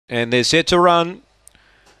And they're set to run.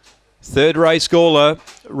 Third race, Gawler,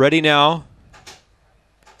 ready now.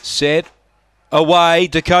 Set. Away,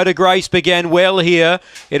 Dakota Grace began well here.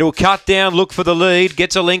 It'll cut down, look for the lead.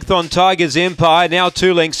 Gets a length on Tiger's Empire. Now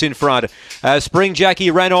 2 lengths in front. Spring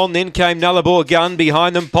Jackie ran on, then came Nullarbor Gun.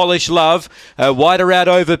 Behind them, Polish Love. Wider out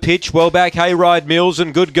over pitch. Well back, Hayride Mills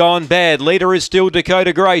and Good Gone Bad. Leader is still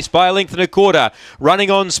Dakota Grace by a length and a quarter. Running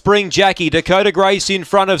on Spring Jackie. Dakota Grace in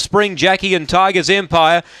front of Spring Jackie and Tiger's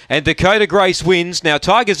Empire. And Dakota Grace wins. Now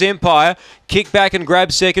Tiger's Empire kick back and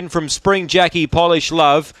grab second from Spring Jackie, Polish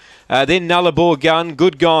Love. Then Nullarbor Gun,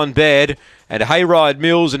 Good Gone Bad, and Hayride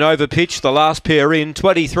Mills and Overpitch, the last pair in,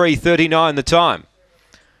 23.39 the time.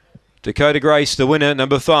 Dakota Grace, the winner,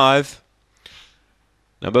 number 5.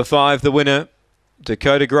 Number 5, the winner,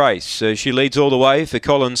 Dakota Grace. She leads all the way for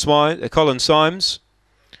Colin Symes.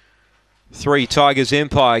 3, Tiger's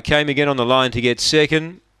Empire, came again on the line to get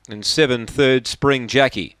second, and 7, third, Spring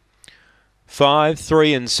Jackie. 5,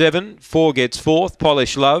 3 and 7, 4 gets fourth,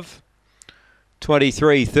 Polish Love.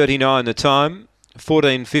 23.39 the time,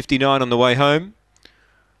 14.59 on the way home.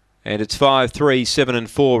 And it's 5, 3, 7 and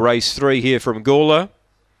 4 race 3 here from Gawler.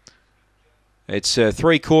 It's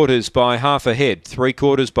 3/4 by half a head.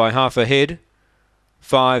 3/4 by half a head.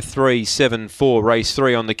 5, 3, 7, 4 race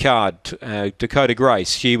 3 on the card. Dakota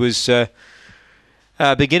Grace. She was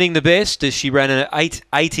beginning the best as she ran an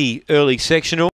 8.80 early sectional.